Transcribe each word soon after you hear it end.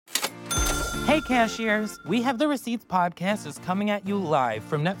Hey, cashiers! We Have the Receipts podcast is coming at you live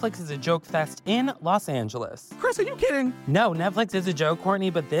from Netflix's A Joke Fest in Los Angeles. Chris, are you kidding? No, Netflix is a joke, Courtney,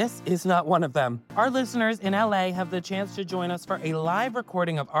 but this is not one of them. Our listeners in LA have the chance to join us for a live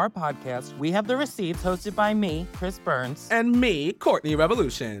recording of our podcast, We Have the Receipts, hosted by me, Chris Burns. And me, Courtney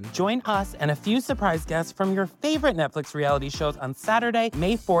Revolution. Join us and a few surprise guests from your favorite Netflix reality shows on Saturday,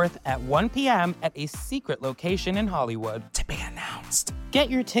 May 4th at 1 p.m. at a secret location in Hollywood. To be announced. Get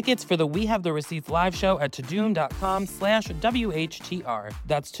your tickets for the We Have the Receipts live show at tudum.com/WHTR.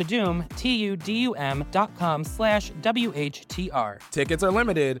 That's Tudum, TUDUM.com/WHTR. Tickets are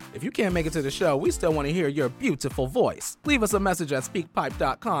limited. If you can't make it to the show, we still want to hear your beautiful voice. Leave us a message at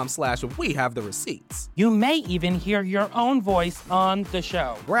speakpipe.com/We Have the Receipts. You may even hear your own voice on the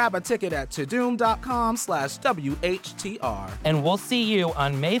show. Grab a ticket at tudum.com/WHTR. And we'll see you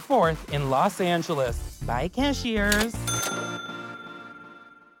on May 4th in Los Angeles. Bye, cashiers.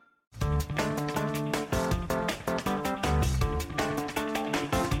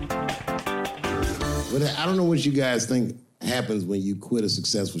 But I don't know what you guys think happens when you quit a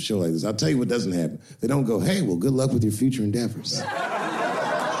successful show like this. I'll tell you what doesn't happen. They don't go, hey, well, good luck with your future endeavors.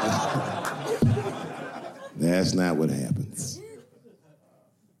 That's not what happens.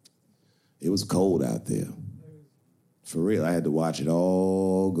 It was cold out there. For real, I had to watch it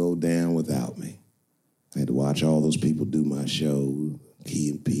all go down without me. I had to watch all those people do my show,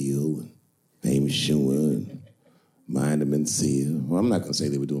 Key and Peele and Amy Schumer and Mind and Mencia. Well, I'm not going to say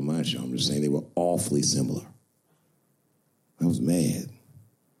they were doing my show. I'm just saying they were awfully similar. I was mad.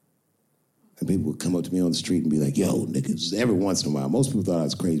 And people would come up to me on the street and be like, yo, nigga, every once in a while. Most people thought I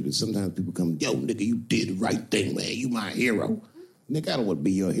was crazy, but sometimes people come, yo, nigga, you did the right thing, man. You my hero. Nigga, I don't want to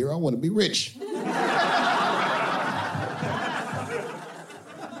be your hero. I want to be rich.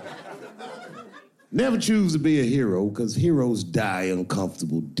 Never choose to be a hero, because heroes die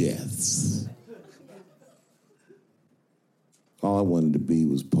uncomfortable deaths. All I wanted to be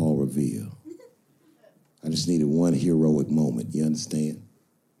was Paul Revere. I just needed one heroic moment, you understand?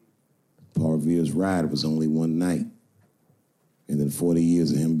 Paul Revere's ride was only one night. And then 40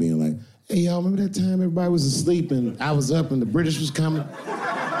 years of him being like, hey, y'all, remember that time everybody was asleep and I was up and the British was coming?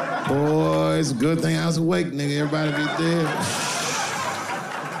 Boy, it's a good thing I was awake, nigga. Everybody be dead.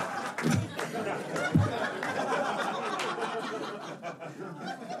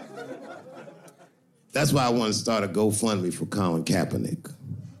 That's why I want to start a GoFundMe for Colin Kaepernick.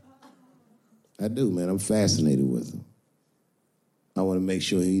 I do, man. I'm fascinated with him. I want to make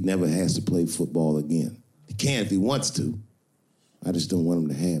sure he never has to play football again. He can if he wants to. I just don't want him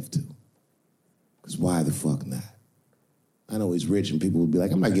to have to. Because why the fuck not? I know he's rich and people will be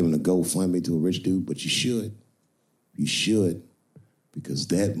like, I'm not giving a GoFundMe to a rich dude, but you should. You should. Because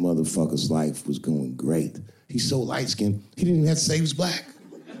that motherfucker's life was going great. He's so light-skinned, he didn't even have to say he was black.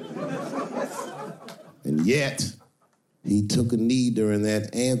 And yet, he took a knee during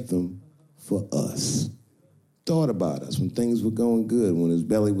that anthem for us. Thought about us when things were going good, when his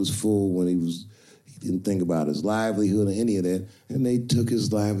belly was full, when he didn't think about his livelihood or any of that, and they took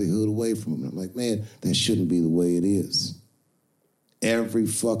his livelihood away from him. I'm like, man, that shouldn't be the way it is. Every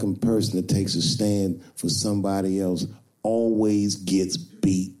fucking person that takes a stand for somebody else always gets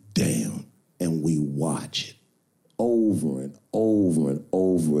beat down, and we watch it. Over and over and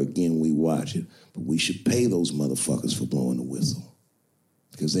over again, we watch it. But we should pay those motherfuckers for blowing the whistle.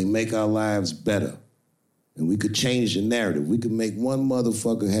 Because they make our lives better. And we could change the narrative. We could make one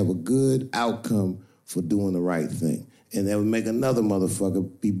motherfucker have a good outcome for doing the right thing. And that would make another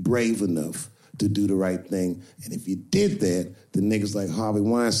motherfucker be brave enough to do the right thing. And if you did that, the niggas like Harvey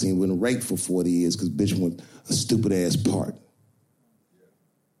Weinstein wouldn't rake for 40 years because bitch went a stupid-ass part.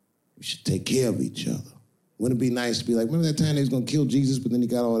 We should take care of each other. Wouldn't it be nice to be like, remember that time they was going to kill Jesus, but then he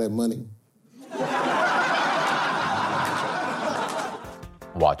got all that money?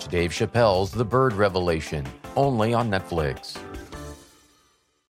 Watch Dave Chappelle's The Bird Revelation, only on Netflix.